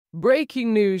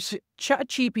Breaking news,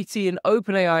 ChatGPT and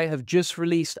OpenAI have just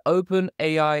released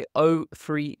OpenAI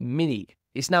O3 Mini.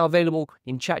 It's now available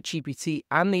in ChatGPT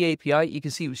and the API. You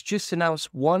can see it was just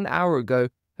announced 1 hour ago,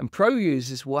 and pro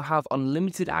users will have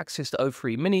unlimited access to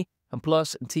O3 Mini, and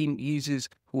plus team users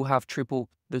will have triple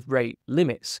the rate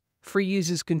limits. Free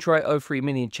users can try O3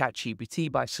 Mini in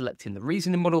ChatGPT by selecting the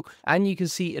reasoning model, and you can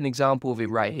see an example of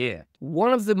it right here.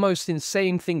 One of the most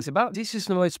insane things about this is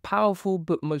the most powerful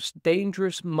but most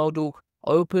dangerous model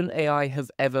OpenAI have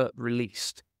ever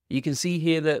released. You can see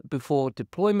here that before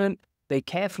deployment, they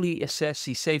carefully assess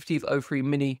the safety of O3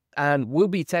 Mini, and we'll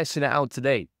be testing it out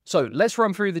today. So let's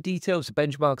run through the details,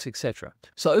 benchmarks, etc.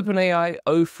 So OpenAI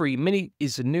O3 Mini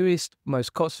is the newest,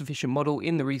 most cost-efficient model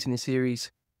in the reasoning series.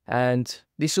 And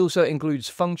this also includes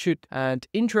function, and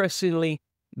interestingly,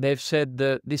 they've said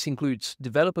that this includes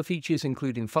developer features,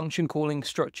 including function calling,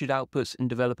 structured outputs, and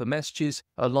developer messages,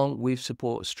 along with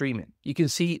support streaming. You can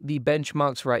see the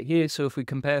benchmarks right here. So if we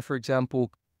compare, for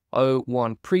example,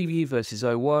 O1 Preview versus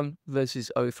O1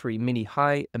 versus O3 Mini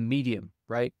High and Medium,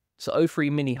 right? So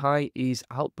O3 Mini High is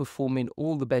outperforming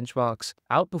all the benchmarks,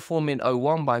 outperforming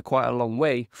O1 by quite a long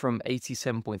way from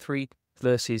 87.3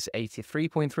 versus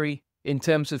 83.3. In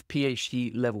terms of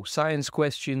PhD level science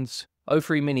questions,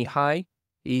 O3 Mini High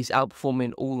is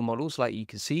outperforming all the models like you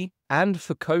can see. And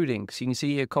for coding, so you can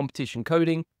see here competition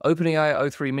coding, OpenAI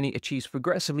O3 Mini achieves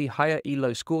progressively higher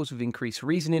ELO scores with increased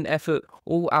reasoning effort,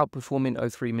 all outperforming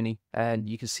O3 Mini. And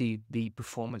you can see the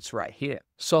performance right here.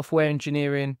 Software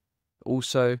engineering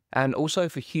also, and also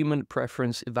for human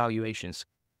preference evaluations.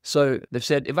 So they've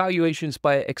said evaluations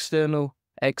by external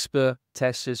expert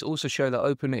testers also show that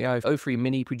OpenAI O3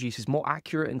 Mini produces more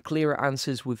accurate and clearer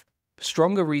answers with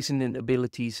stronger reasoning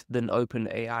abilities than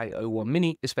OpenAI O1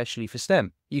 Mini, especially for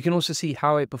STEM. You can also see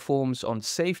how it performs on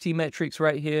safety metrics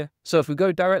right here. So if we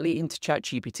go directly into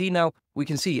ChatGPT now, we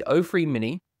can see O3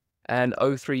 Mini and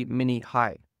O3 Mini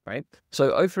High, right?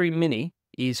 So O3 Mini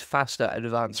is faster at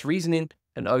advanced reasoning,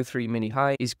 and O3 Mini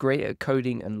High is great at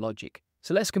coding and logic.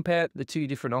 So let's compare the two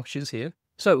different options here.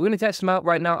 So we're going to test them out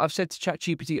right now. I've said to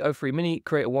ChatGPT O3 Mini,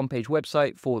 create a one-page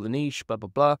website for the niche, blah, blah,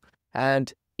 blah.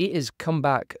 And it has come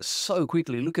back so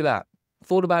quickly. Look at that.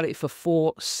 Thought about it for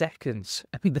 4 seconds.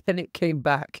 And then it came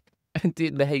back and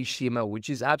did the HTML,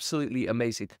 which is absolutely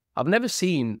amazing. I've never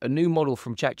seen a new model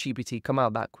from ChatGPT come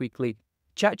out that quickly.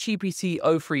 ChatGPT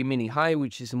O3 Mini High,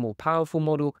 which is a more powerful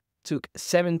model, took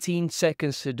 17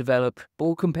 seconds to develop. But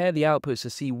we'll compare the outputs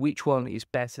to see which one is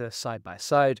better side by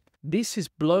side. This has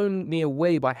blown me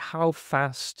away by how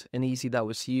fast and easy that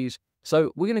was to use.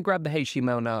 So we're going to grab the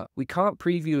HTML now. We can't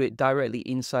preview it directly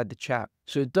inside the chat.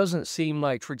 So it doesn't seem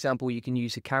like, for example, you can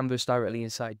use a canvas directly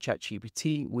inside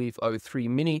ChatGPT with O3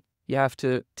 Mini. You have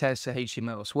to test the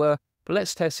HTML as well. But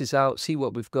let's test this out, see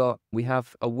what we've got. We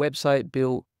have a website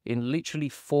built in literally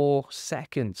 4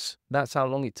 seconds. That's how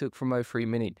long it took from O3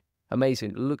 Mini.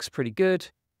 Amazing. It looks pretty good.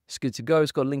 It's good to go.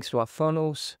 It's got links to our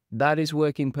funnels. That is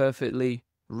working perfectly.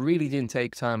 Really didn't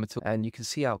take time at all. And you can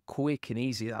see how quick and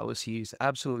easy that was to use.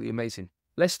 Absolutely amazing.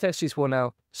 Let's test this one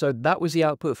out. So that was the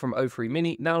output from O3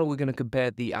 Mini. Now we're going to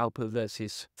compare the output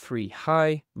versus 3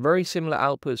 High. Very similar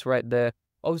outputs right there.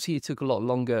 Obviously, it took a lot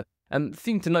longer. And the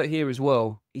thing to note here as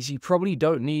well is you probably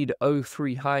don't need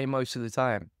O3 High most of the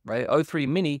time, right? O3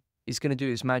 Mini is going to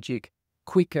do its magic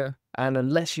quicker. And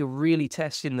unless you're really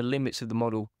testing the limits of the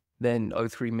model, then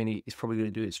O3 Mini is probably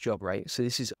going to do its job, right? So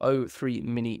this is O3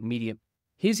 Mini Medium.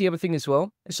 Here's the other thing as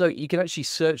well. So you can actually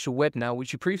search the web now,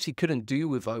 which you previously couldn't do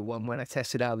with O1 when I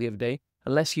tested out the other day,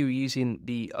 unless you were using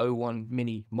the O1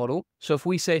 Mini model. So if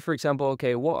we say, for example,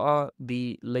 okay, what are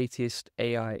the latest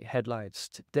AI headlines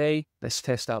today? Let's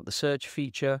test out the search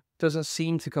feature. Doesn't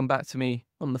seem to come back to me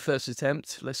on the first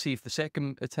attempt. Let's see if the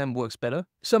second attempt works better.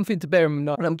 Something to bear in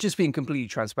mind, and I'm just being completely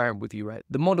transparent with you, right?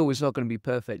 The model is not going to be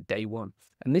perfect day one.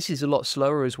 And this is a lot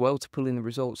slower as well to pull in the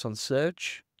results on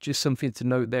search. Just something to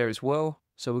note there as well.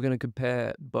 So we're going to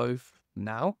compare both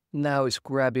now. Now it's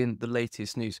grabbing the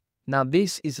latest news. Now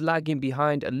this is lagging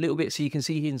behind a little bit. So you can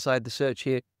see inside the search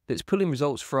here that it's pulling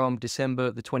results from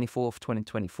December the 24th,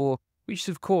 2024, which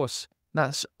of course,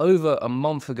 that's over a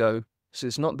month ago. So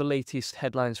it's not the latest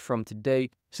headlines from today.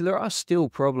 So there are still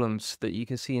problems that you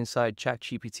can see inside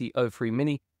ChatGPT O3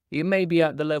 Mini. It may be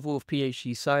at the level of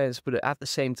PhD science, but at the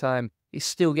same time, it's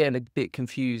still getting a bit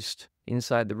confused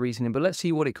inside the reasoning. But let's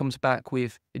see what it comes back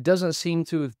with. It doesn't seem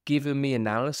to have given me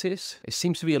analysis. It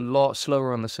seems to be a lot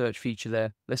slower on the search feature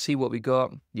there. Let's see what we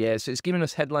got. Yeah, so it's giving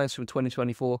us headlines from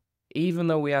 2024. even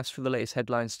though we asked for the latest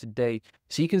headlines today.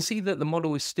 So you can see that the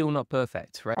model is still not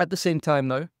perfect, right? At the same time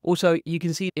though, also you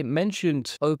can see it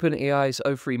mentioned OpenAI's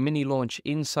O3 Mini launch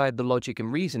inside the logic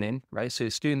and reasoning, right? So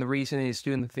it's doing the reasoning, it's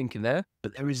doing the thinking there,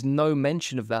 but there is no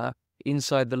mention of that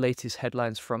inside the latest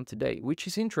headlines from today, which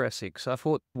is interesting. So I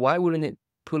thought, why wouldn't it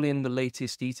pull in the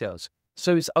latest details?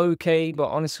 So it's okay, but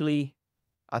honestly,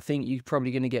 I think you're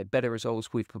probably going to get better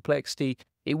results with Perplexity.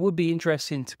 It would be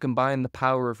interesting to combine the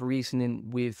power of reasoning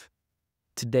with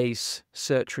today's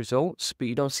search results, but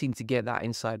you don't seem to get that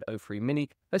inside O3 Mini.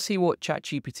 Let's see what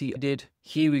ChatGPT did.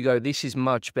 Here we go. This is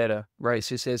much better, right?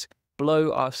 So it says,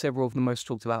 below are several of the most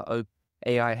talked about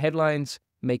AI headlines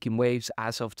making waves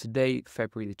as of today,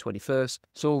 February the 21st.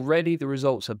 So already the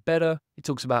results are better. It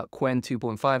talks about Quen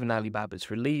 2.5 and Alibaba's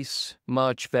release.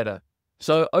 Much better.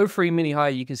 So O3 Mini High,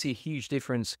 you can see a huge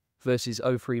difference versus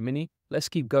O3 Mini. Let's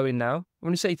keep going now. I'm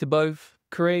going to say to both,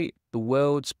 create the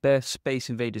world's best Space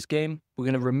Invaders game. We're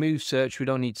going to remove search. We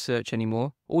don't need search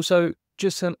anymore. Also,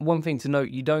 just one thing to note,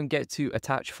 you don't get to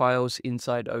attach files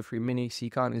inside O3 Mini, so you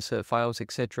can't insert files,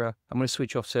 etc. I'm going to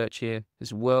switch off search here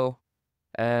as well.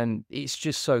 And it's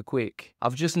just so quick.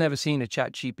 I've just never seen a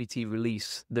ChatGPT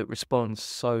release that responds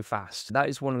so fast. That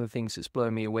is one of the things that's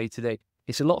blowing me away today.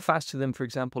 It's a lot faster than, for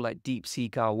example, like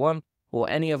DeepSeek R1 or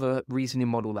any other reasoning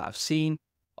model that I've seen.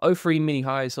 O3 Mini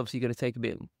High is obviously going to take a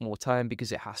bit more time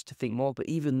because it has to think more, but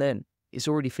even then, it's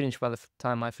already finished by the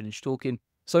time I finish talking.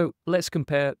 So let's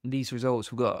compare these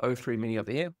results. We've got O3 Mini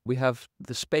over here. We have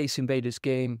the Space Invaders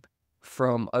game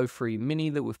from O3 Mini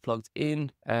that we've plugged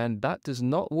in, and that does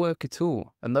not work at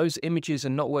all. And those images are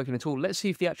not working at all. Let's see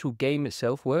if the actual game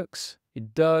itself works.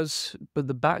 It does, but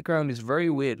the background is very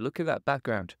weird. Look at that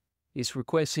background. It's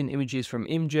requesting images from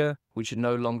Imgur, which are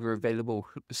no longer available.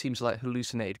 It seems like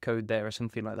hallucinated code there or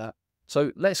something like that.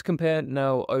 So let's compare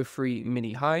now O3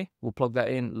 Mini High. We'll plug that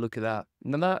in. Look at that.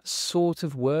 Now that sort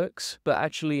of works, but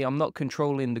actually I'm not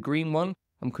controlling the green one.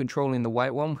 I'm controlling the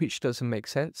white one, which doesn't make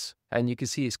sense. And you can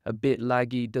see it's a bit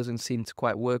laggy, doesn't seem to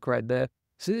quite work right there.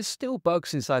 So there's still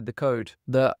bugs inside the code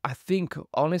that I think,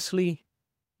 honestly,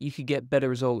 you could get better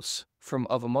results from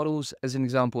other models. As an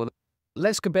example,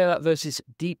 let's compare that versus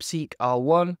DeepSeek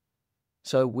R1.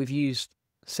 So we've used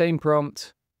same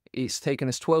prompt. It's taken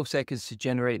us 12 seconds to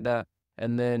generate that.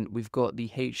 And then we've got the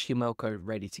HTML code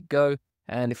ready to go.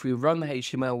 And if we run the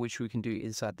HTML, which we can do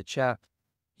inside the chat,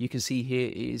 you can see here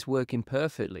it is working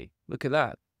perfectly. Look at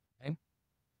that. Okay.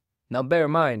 Now bear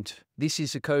in mind, this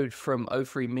is a code from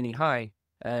O3 Mini High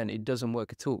and it doesn't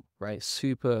work at all, right?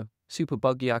 Super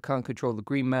buggy. I can't control the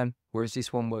green man, whereas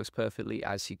this one works perfectly,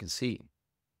 as you can see.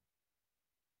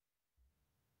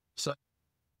 So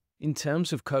in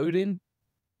terms of coding,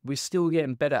 we're still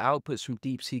getting better outputs from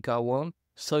DeepSeek R1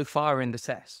 so far in the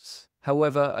tests.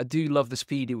 However, I do love the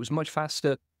speed. It was much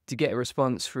faster to get a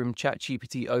response from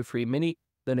ChatGPT O3 Mini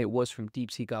than it was from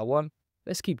DeepSeek R1.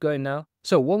 Let's keep going now.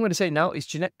 So what I'm going to say now is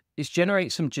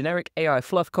generate some generic AI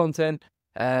fluff content,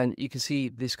 and you can see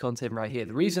this content right here.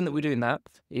 The reason that we're doing that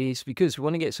is because we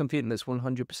want to get something that's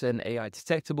 100% AI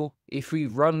detectable. If we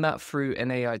run that through an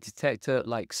AI detector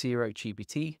like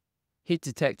SEO, hit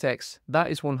detect text, that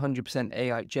is 100%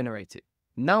 AI generated.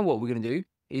 Now what we're going to do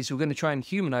is we're going to try and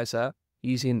humanize that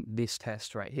using this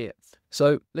test right here.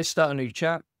 So let's start a new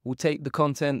chat. We'll take the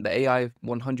content, the AI,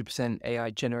 100%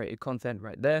 AI generated content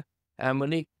right there. And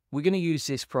we're going to use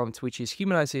this prompt, which is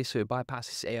humanize this so it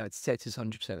bypasses AI detectors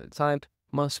 100% of the time.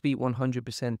 Must be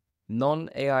 100%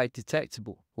 non-AI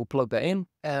detectable. We'll plug that in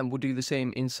and we'll do the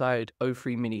same inside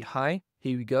O3 Mini High.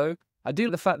 Here we go. I do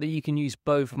like the fact that you can use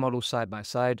both models side by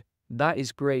side. That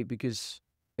is great because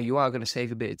you are going to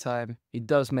save a bit of time. It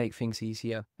does make things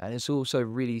easier. And it's also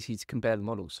really easy to compare the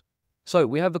models. So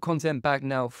we have the content back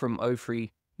now from O3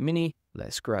 Mini.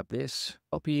 Let's grab this,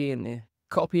 copy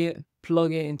it,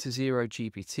 plug it into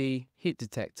SEO, hit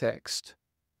detect text,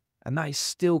 and that is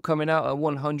still coming out at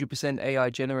 100% AI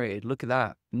generated. Look at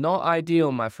that. Not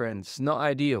ideal, my friends, not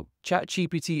ideal.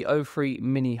 ChatGPT O3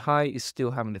 Mini High is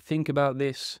still having to think about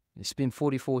this. It's been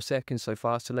 44 seconds so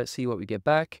far, so let's see what we get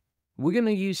back. We're going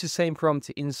to use the same prompt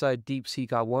inside DeepSeek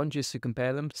R1 just to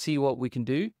compare them, see what we can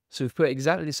do. So we've put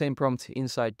exactly the same prompt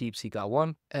inside DeepSeek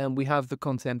R1, and we have the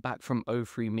content back from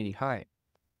O3 Mini High.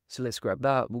 So let's grab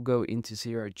that. We'll go into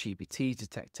SEO,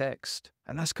 detect text,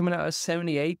 and that's coming out as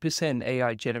 78%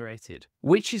 AI generated,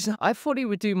 which is, I thought it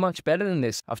would do much better than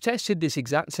this. I've tested this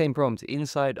exact same prompt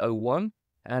inside O1,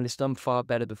 and it's done far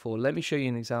better before. Let me show you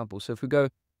an example. So if we go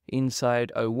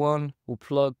inside O1, we'll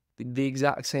plug the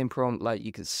exact same prompt like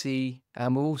you can see,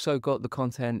 and we've also got the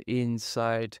content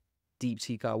inside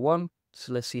DeepSeek R1.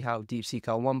 So let's see how DeepSeek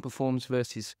R1 performs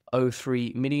versus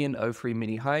O3 Mini and O3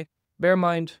 Mini High. Bear in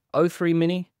mind, O3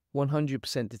 Mini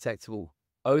 100% detectable.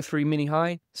 O3 Mini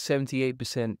high,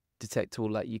 78% detectable,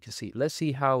 like you can see. Let's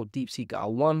see how DeepSeek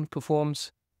R1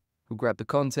 performs. We'll grab the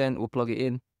content, we'll plug it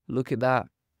in. Look at that,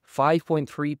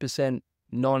 5.3%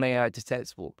 non-AI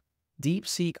detectable.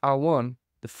 DeepSeek R1,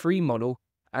 the free model,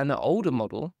 and the older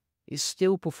model is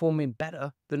still performing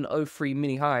better than O3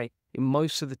 Mini high in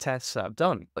most of the tests that I've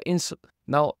done. But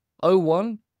now,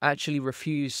 O1 actually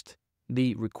refused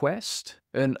the request,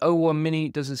 and O1 Mini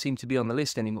doesn't seem to be on the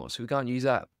list anymore, so we can't use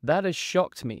that. That has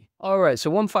shocked me. All right, so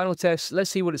one final test. Let's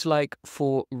see what it's like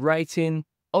for writing.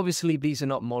 Obviously, these are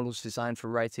not models designed for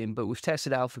writing, but we've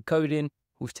tested out for coding,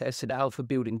 we've tested out for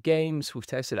building games, we've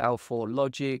tested out for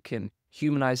logic and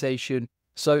humanization.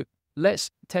 So let's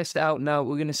test it out now.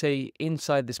 We're going to say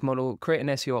inside this model, create an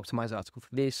SEO optimized article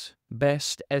for this.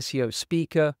 Best SEO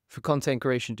speaker for content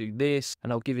creation, do this.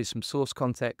 And I'll give you some source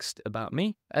context about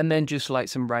me. And then just like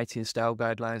some writing style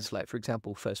guidelines, like for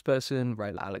example, first person,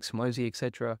 write like Alex Hormozi,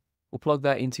 etc. We'll plug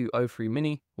that into O3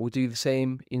 Mini. We'll do the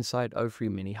same inside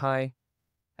O3 Mini High.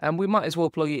 And we might as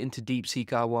well plug it into DeepSeek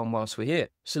R1 whilst we're here.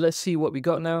 So let's see what we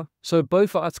got now. So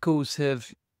both articles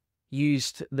have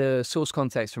used the source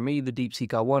context from me. The DeepSeek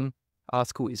R1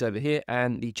 article is over here,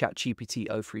 and the ChatGPT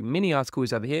O3 Mini article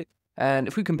is over here. And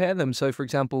if we compare them, so for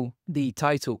example, the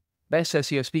title, Best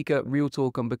SEO Speaker, Real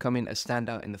Talk on Becoming a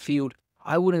Standout in the Field,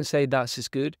 I wouldn't say that's as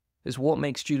good as what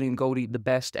makes Julian Goldie the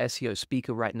best SEO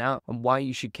speaker right now and why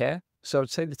you should care. So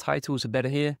I'd say the titles are better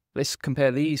here. Let's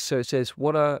compare these. So it says,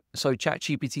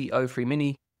 ChatGPT O3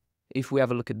 Mini. If we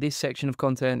have a look at this section of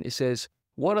content, it says,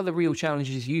 what are the real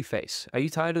challenges you face? Are you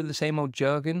tired of the same old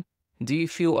jargon? Do you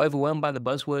feel overwhelmed by the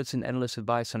buzzwords and endless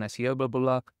advice on SEO, blah, blah,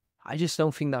 blah? I just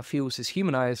don't think that feels as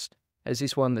humanized as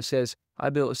this one that says, I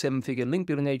built a 7-figure link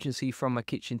building agency from my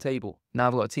kitchen table. Now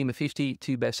I've got a team of 50,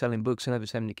 2 best-selling books, and over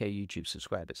 70k YouTube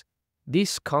subscribers.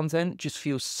 This content just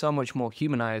feels so much more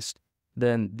humanized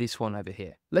than this one over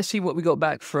here. Let's see what we got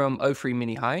back from O3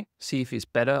 Mini High, see if it's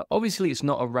better. Obviously, it's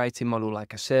not a writing model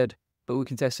like I said, but we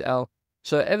can test it out.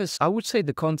 So I would say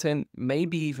the content may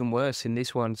be even worse in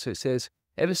this one. So it says,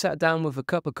 ever sat down with a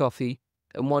cup of coffee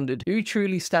and wondered who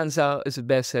truly stands out as the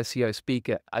best SEO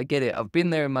speaker? I get it. I've been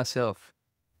there myself.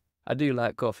 I do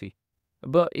like coffee,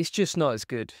 but it's just not as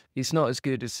good. It's not as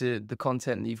good as the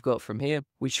content that you've got from here,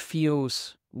 which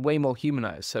feels way more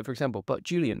humanized. So for example, but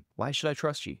Julian, why should I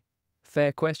trust you?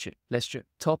 Fair question.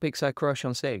 Topics I crush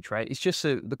on stage, right? It's just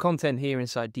the content here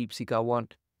inside DeepSeek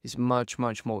R1 is much,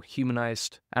 much more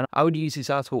humanized. And I would use this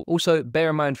article. Also, bear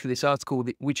in mind for this article,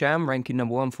 which I am ranking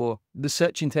 #1 for, the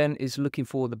search intent is looking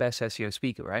for the best SEO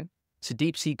speaker, right? So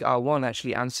DeepSeek R1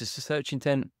 actually answers the search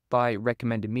intent by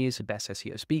recommending me as the best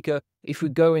SEO speaker. If we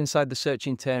go inside the search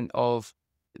intent of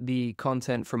the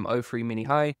content from O3 Mini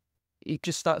High, it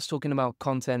just starts talking about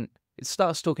content. It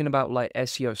starts talking about like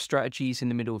SEO strategies in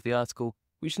the middle of the article,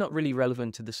 which is not really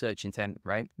relevant to the search intent,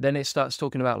 right? Then it starts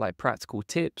talking about like practical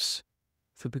tips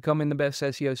for becoming the best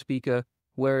SEO speaker,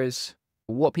 whereas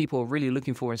what people are really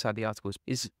looking for inside the articles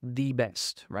is the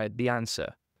best, right? The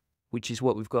answer, which is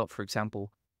what we've got, for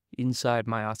example, inside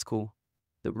my article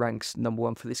that ranks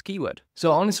 #1 for this keyword.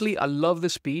 So honestly, I love the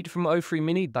speed from O3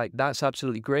 Mini. Like, that's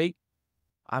absolutely great.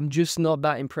 I'm just not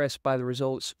that impressed by the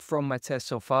results from my test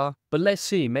so far. But let's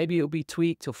see, maybe it'll be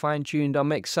tweaked or fine-tuned.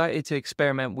 I'm excited to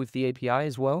experiment with the API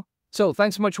as well. So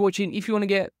thanks so much for watching. If you want to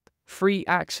get free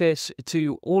access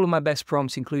to all of my best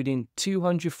prompts, including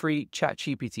 200 free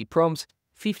ChatGPT prompts,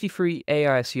 50 free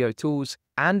AI SEO tools,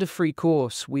 and a free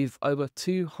course with over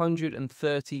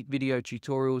 230 video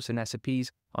tutorials and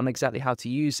SOPs on exactly how to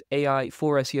use AI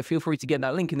for SEO, feel free to get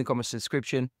that link in the comments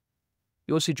description.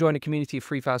 You also join a community of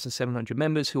 3,700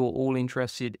 members who are all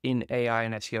interested in AI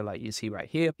and SEO like you see right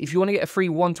here. If you want to get a free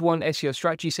one-to-one SEO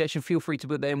strategy session, feel free to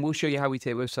put that in. We'll show you how we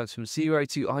take websites from 0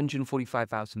 to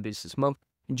 145,000 visitors a month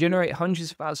and generate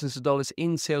hundreds of thousands of dollars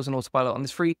in sales and autopilot. On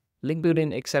this free link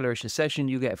building acceleration session,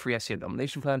 you get a free SEO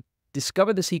domination plan.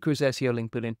 Discover the secrets of SEO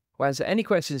link building. We'll answer any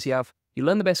questions you have. You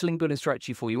learn the best link building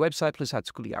strategy for your website, plus how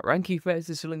to quickly outrank your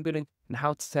competitors for link building, and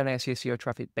how to turn SEO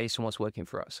traffic based on what's working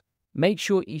for us. Make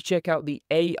sure you check out the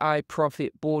AI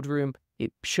Profit Boardroom.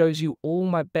 It shows you all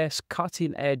my best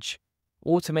cutting-edge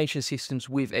automation systems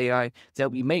with AI to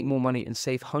help you make more money and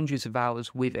save hundreds of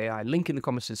hours with AI. Link in the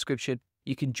comments description.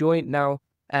 You can join now,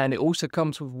 and it also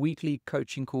comes with weekly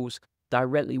coaching calls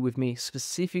directly with me,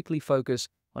 specifically focused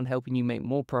on helping you make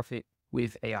more profit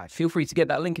with AI. Feel free to get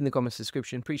that link in the comments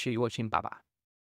description. Appreciate you watching. Bye-bye.